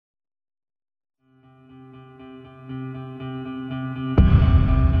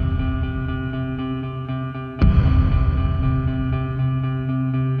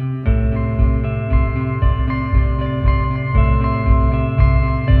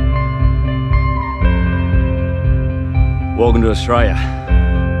Welcome to Australia.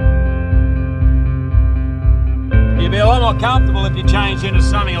 You'd be a lot more comfortable if you changed into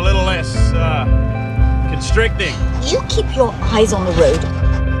something a little less, constricting. You keep your eyes on the road.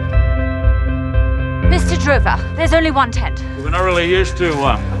 Mr. Drover, there's only one tent. We're not really used to,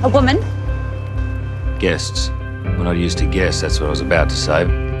 A woman? Guests. We're not used to guests, that's what I was about to say.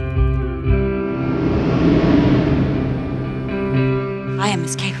 I am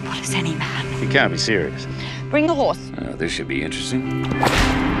as capable as any man. You can't be serious. Bring the horse. Oh, this should be interesting.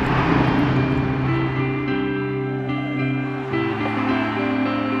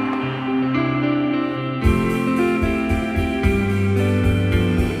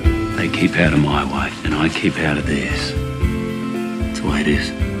 They keep out of my way, and I keep out of theirs. That's the way it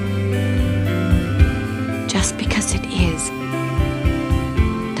is. Just because it is,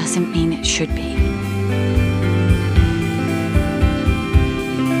 doesn't mean it should be.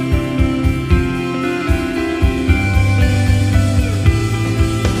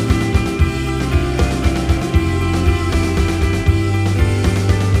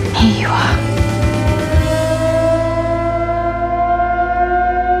 Here you are.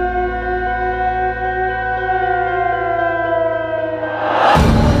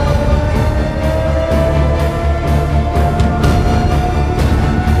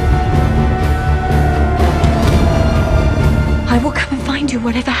 I will come and find you,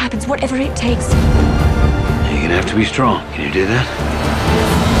 whatever happens, whatever it takes. You're gonna have to be strong. Can you do that?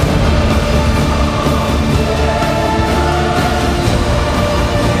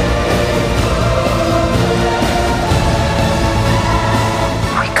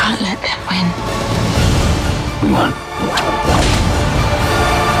 We can't let them win. We won't.